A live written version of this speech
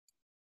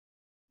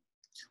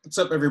What's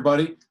up,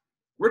 everybody?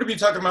 We're going to be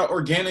talking about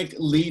organic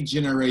lead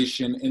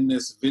generation in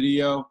this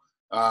video.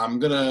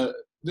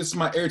 This is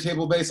my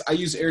Airtable base. I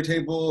use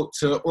Airtable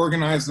to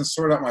organize and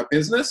sort out my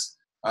business.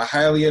 I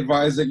highly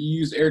advise that you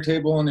use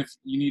Airtable, and if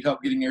you need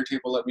help getting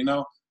Airtable, let me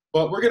know.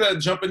 But we're going to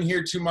jump in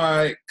here to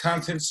my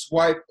content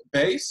swipe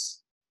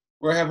base,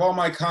 where I have all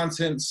my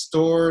content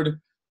stored.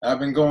 I've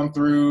been going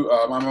through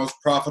my most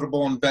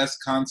profitable and best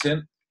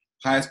content,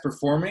 highest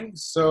performing.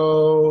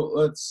 So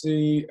let's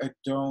see. I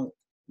don't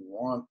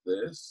want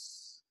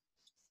this.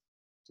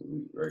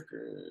 Delete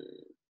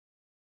record.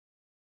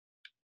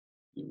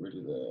 Get rid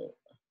of that.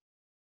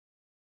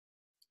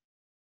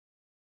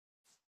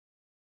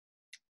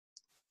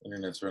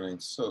 Internet's running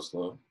so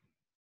slow.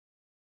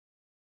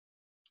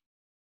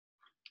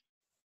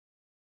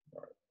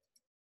 All right.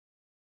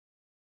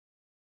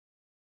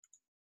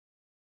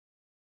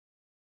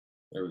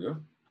 There we go.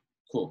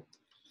 Cool.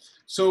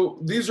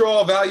 So these are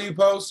all value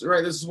posts,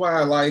 right? This is why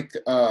I like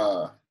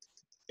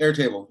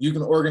Airtable. You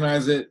can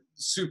organize it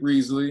super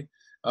easily.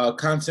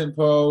 Content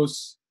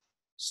posts,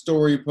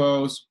 story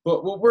posts.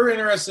 But what we're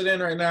interested in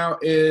right now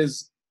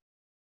is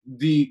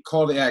the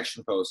call to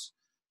action posts.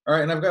 All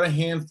right, and I've got a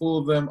handful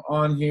of them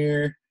on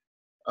here.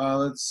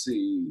 Let's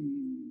see.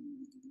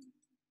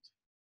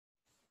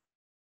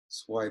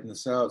 Let's widen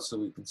this out so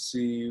we can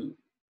see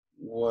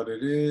what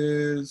it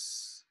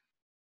is.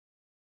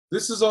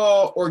 This is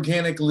all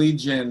organic lead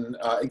gen,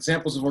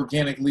 examples of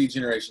organic lead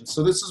generation.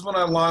 So this is when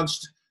I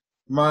launched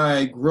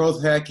my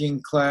growth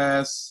hacking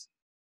class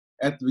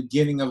at the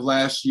beginning of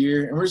last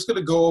year. And we're just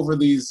gonna go over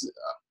these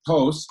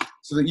posts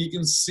so that you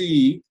can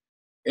see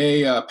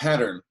a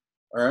pattern,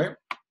 all right?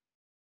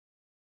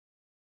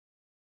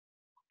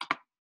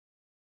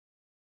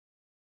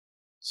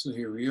 So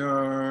here we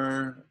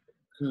are.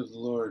 Good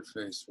Lord,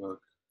 Facebook.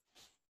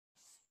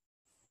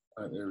 All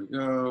right, there we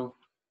go.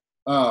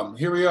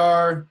 Here we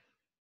are,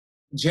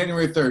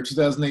 January 3rd,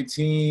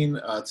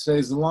 2018.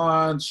 Today's the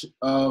launch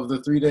of the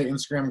 3-day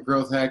Instagram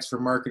Growth Hacks for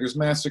Marketers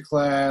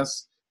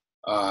Masterclass.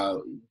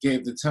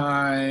 Gave the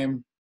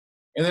time.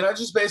 And then I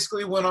just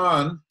basically went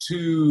on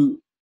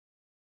to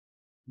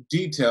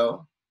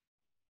detail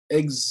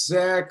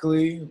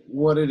exactly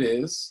what it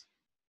is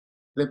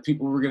that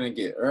people were going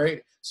to get, all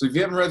right? So if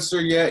you haven't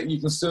registered yet, you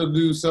can still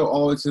do so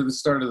all the way to the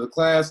start of the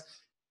class.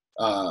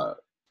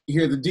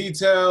 Here are the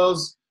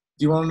details.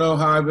 Do you want to know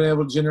how I've been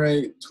able to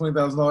generate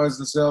 $20,000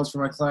 in sales for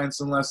my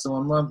clients in less than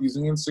 1 month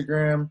using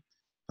Instagram?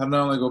 How to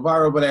not only go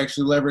viral, but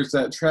actually leverage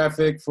that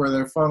traffic for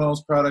their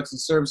funnels, products,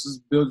 and services,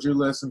 build your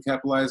list, and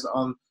capitalize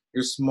on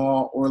your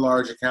small or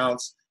large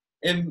accounts.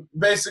 And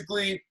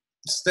basically,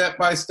 step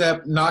by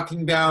step,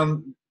 knocking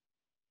down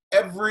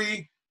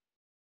every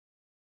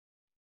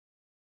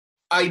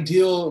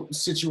ideal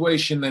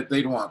situation that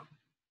they'd want,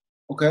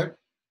 okay?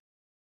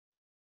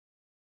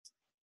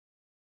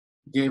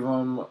 Gave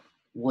them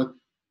what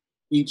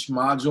each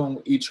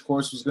module, each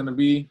course was gonna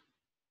be.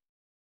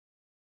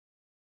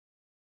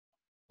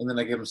 And then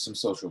I gave them some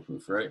social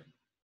proof, right?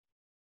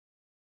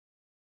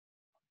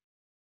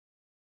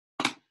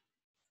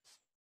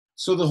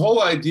 So the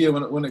whole idea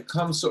when it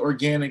comes to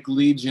organic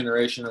lead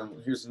generation,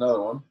 and here's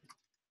another one,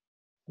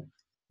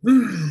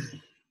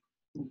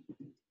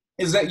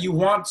 is that you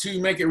want to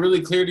make it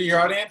really clear to your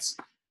audience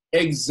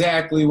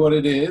exactly what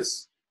it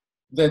is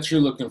that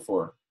you're looking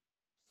for.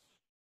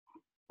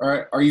 All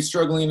right, are you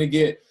struggling to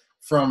get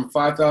from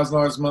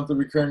 $5,000 monthly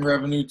recurring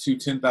revenue to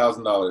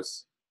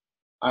 $10,000?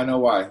 I know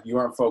why. You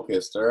aren't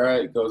focused, all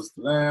right? It goes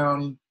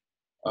down,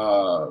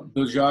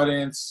 build your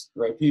audience,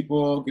 right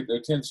people, get their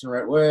attention the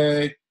right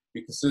way,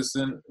 be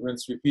consistent,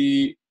 rinse,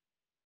 repeat.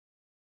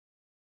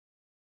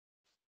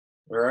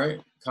 All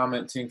right,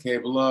 comment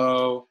 10K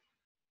below,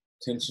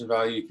 attention,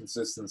 value,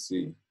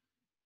 consistency.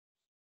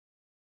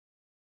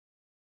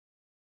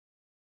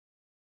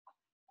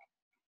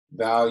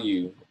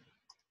 Value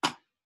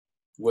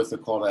with a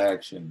call to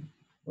action.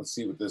 Let's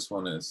see what this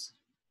one is.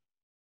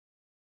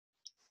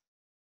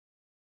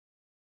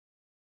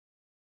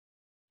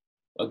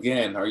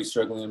 Again, are you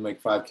struggling to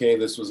make 5K?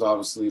 This was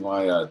obviously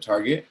my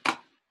target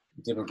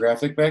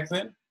demographic back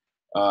then.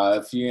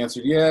 If you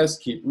answered yes,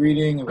 keep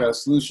reading. I've got a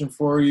solution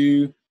for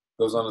you.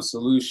 Goes on a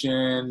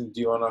solution. Do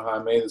you want to know how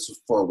I made this?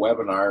 For a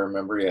webinar,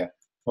 remember? Yeah,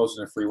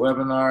 posting a free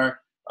webinar.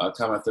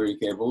 Comment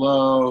 30K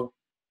below.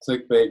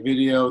 Clickbait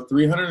video.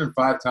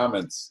 305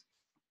 comments.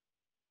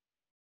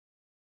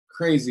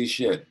 Crazy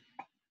shit.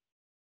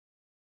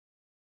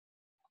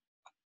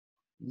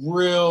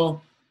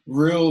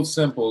 Real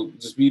simple.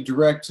 Just be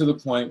direct to the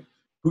point.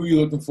 Who are you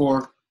looking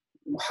for?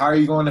 How are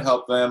you going to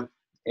help them?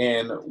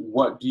 And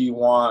what do you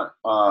want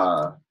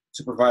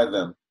to provide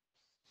them?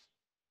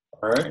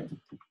 All right.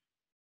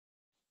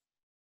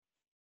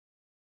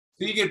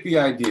 So you get the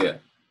idea.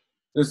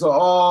 There's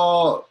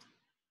all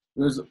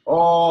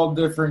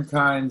different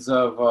kinds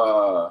of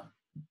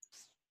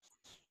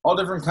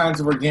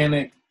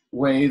organic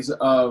ways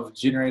of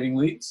generating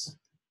leads.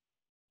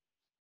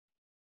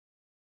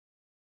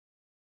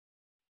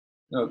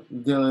 The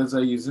deal is I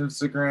use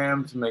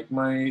Instagram to make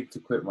money, to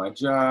quit my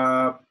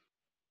job.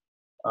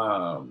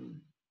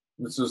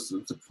 This is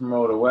to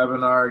promote a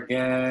webinar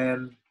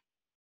again.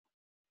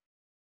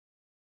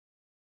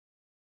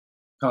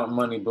 Count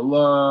money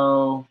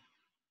below.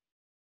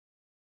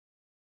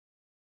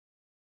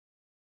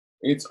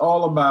 It's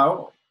all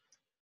about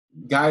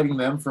guiding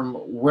them from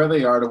where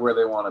they are to where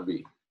they want to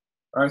be.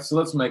 All right, so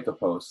let's make a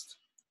post.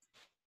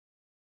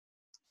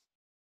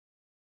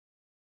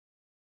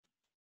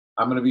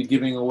 I'm going to be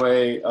giving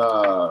away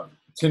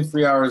 10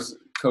 free hours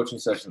coaching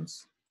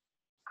sessions.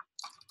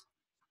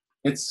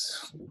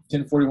 It's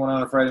 10:41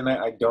 on a Friday night.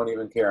 I don't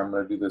even care. I'm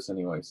going to do this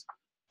anyways.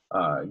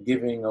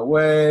 Giving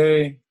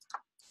away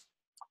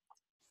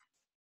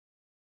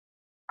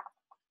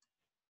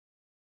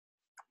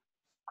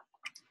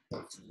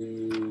let's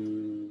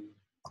do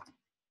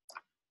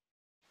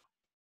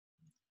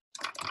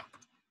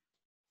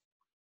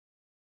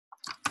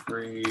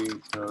free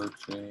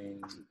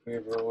coaching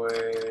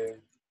giveaway.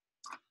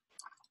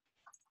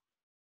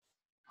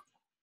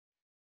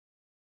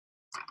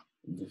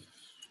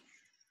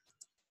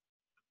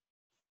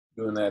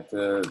 Doing that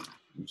to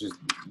just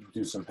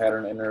do some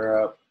pattern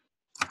interrupt.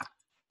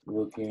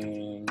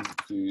 Looking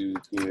to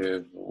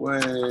give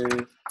away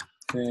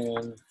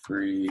 10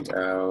 free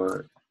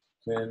 1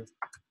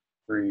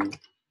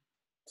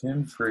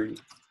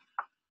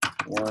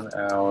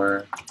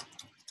 hour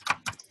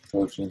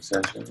coaching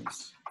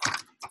sessions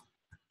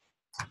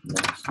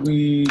next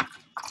week.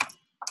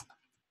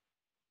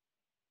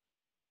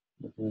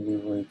 Looking to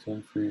give away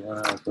 10 free 1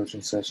 hour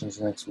coaching sessions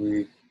next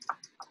week.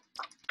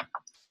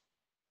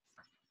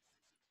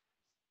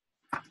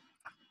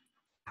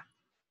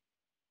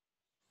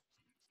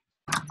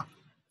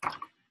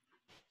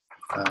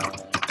 I'll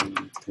be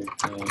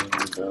picking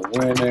the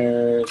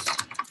winners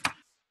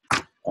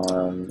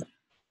on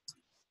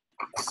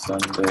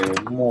Sunday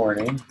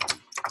morning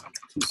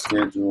to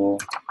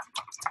schedule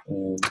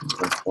in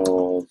the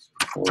calls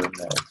for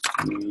next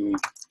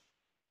week.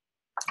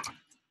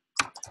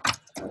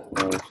 I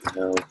will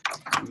help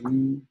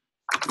you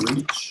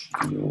reach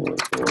your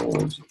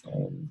goals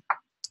in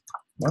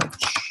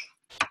March.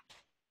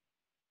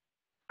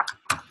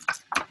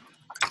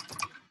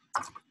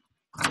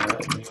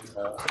 Let me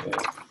know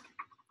if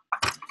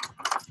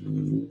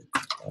you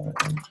are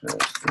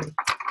interested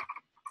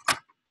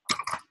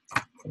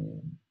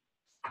in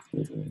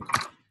getting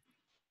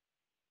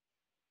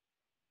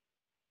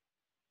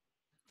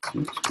to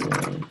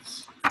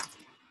experience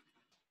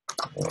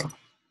what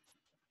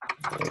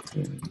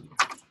working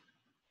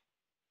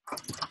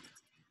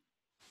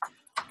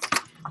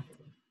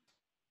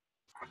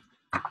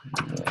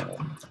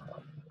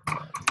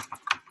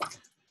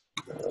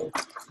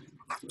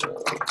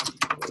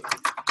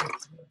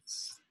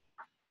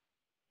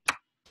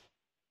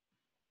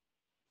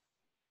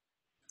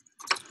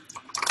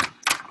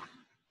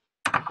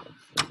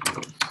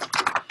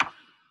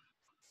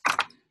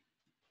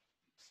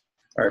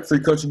All right, free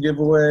coaching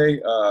giveaway.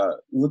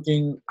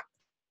 Looking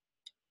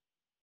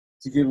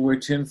to give away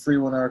 10 free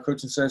 1 hour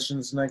coaching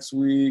sessions next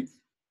week.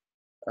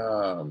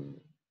 I'll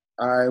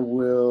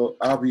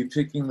be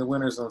picking the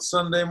winners on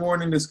Sunday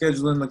morning to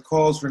schedule in the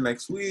calls for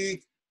next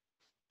week.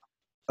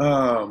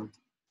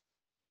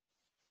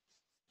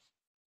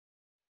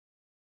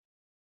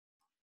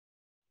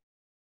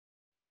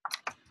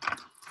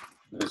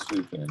 This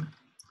weekend.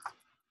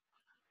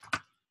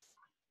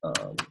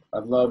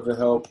 I'd love to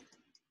help.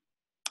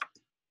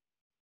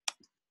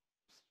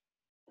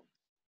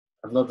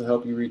 I'd love to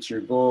help you reach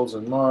your goals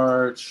in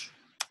March.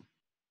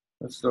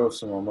 Let's throw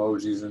some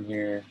emojis in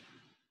here.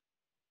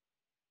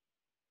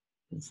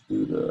 Let's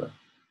do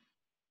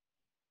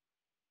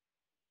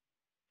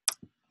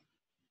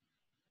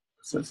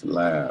so it's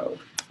loud.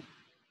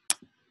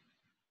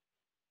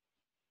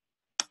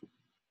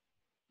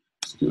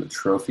 Let's do a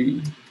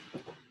trophy.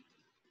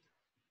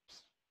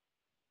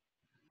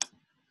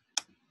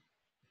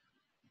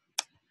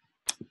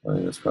 I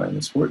think that's probably in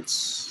the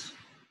sports.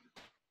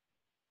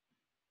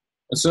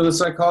 And so the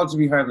psychology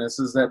behind this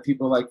is that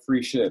people like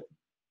free shit.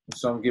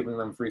 So I'm giving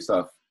them free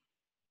stuff.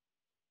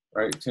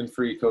 Right? 10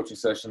 free coaching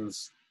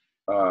sessions.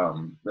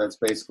 That's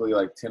basically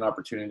like 10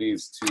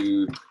 opportunities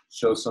to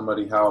show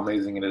somebody how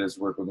amazing it is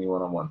to work with me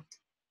one-on-one.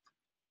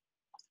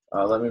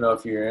 Let me know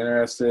if you're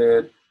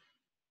interested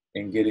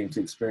in getting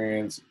to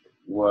experience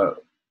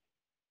what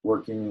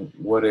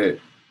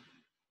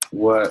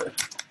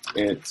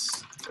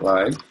it's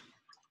like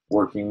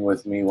working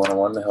with me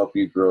one-on-one to help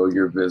you grow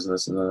your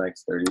business in the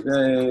next 30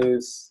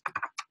 days.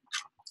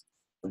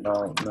 I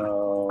don't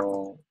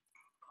know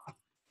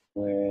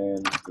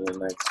when the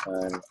next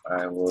time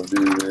I will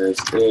do this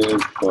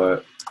is,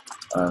 but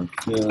I'm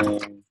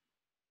feeling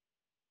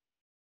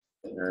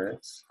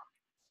generous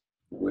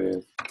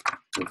with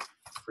the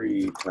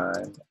free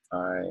time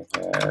I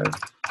have.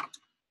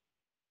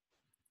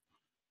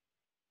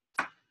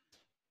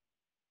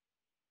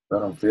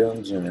 But I'm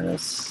feeling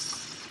generous.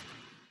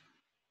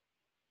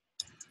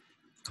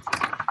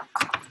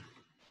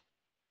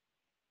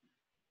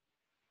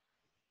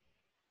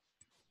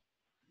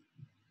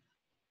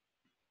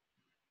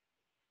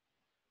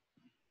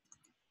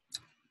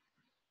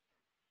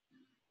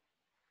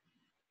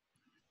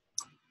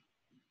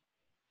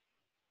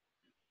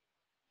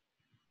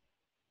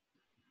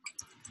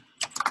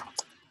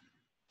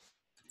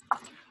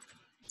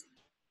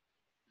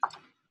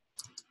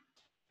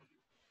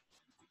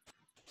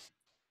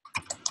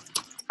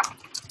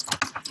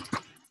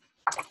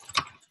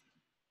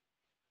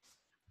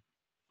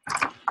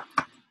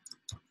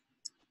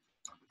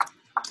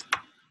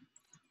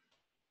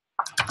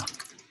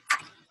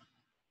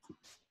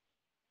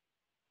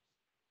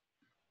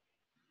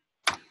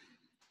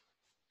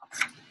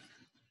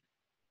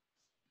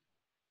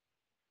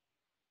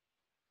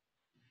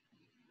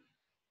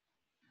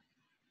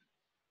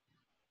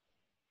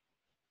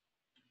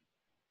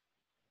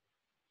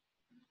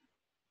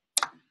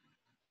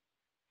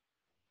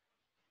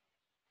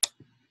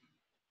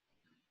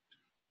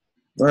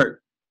 All right.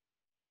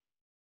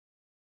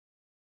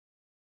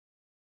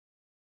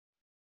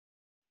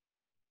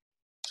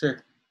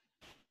 Sure.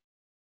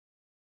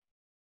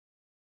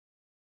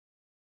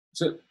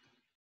 So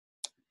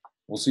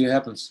we'll see what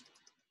happens.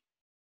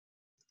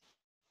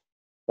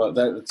 But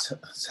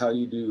that's how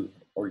you do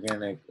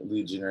organic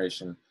lead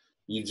generation.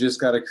 You just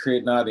got to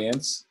create an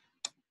audience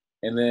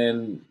and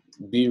then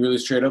be really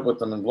straight up with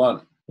them and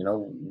blunt. You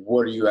know,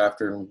 what are you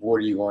after and what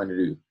are you going to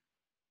do?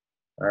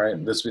 All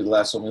right, this will be the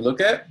last one we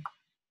look at.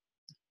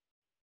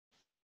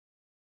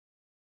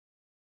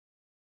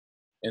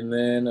 And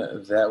then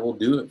that will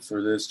do it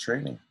for this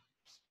training.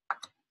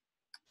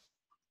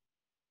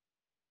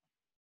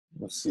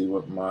 Let's see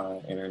what my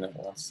internet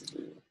wants to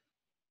do.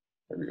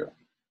 There we go.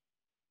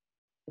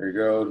 There you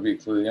go. To be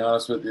completely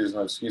honest with you, there's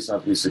no excuse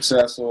not to be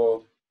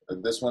successful.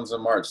 This one's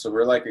in March, so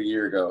we're like a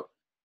year ago.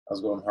 I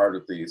was going hard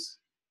with these.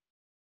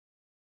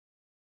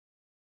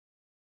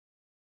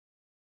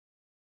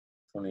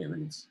 28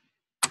 leads.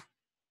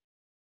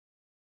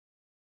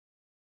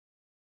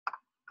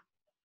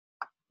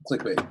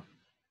 Clickbait.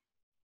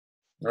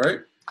 All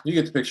right, you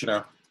get the picture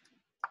now.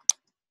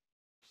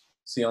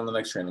 See you on the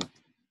next training.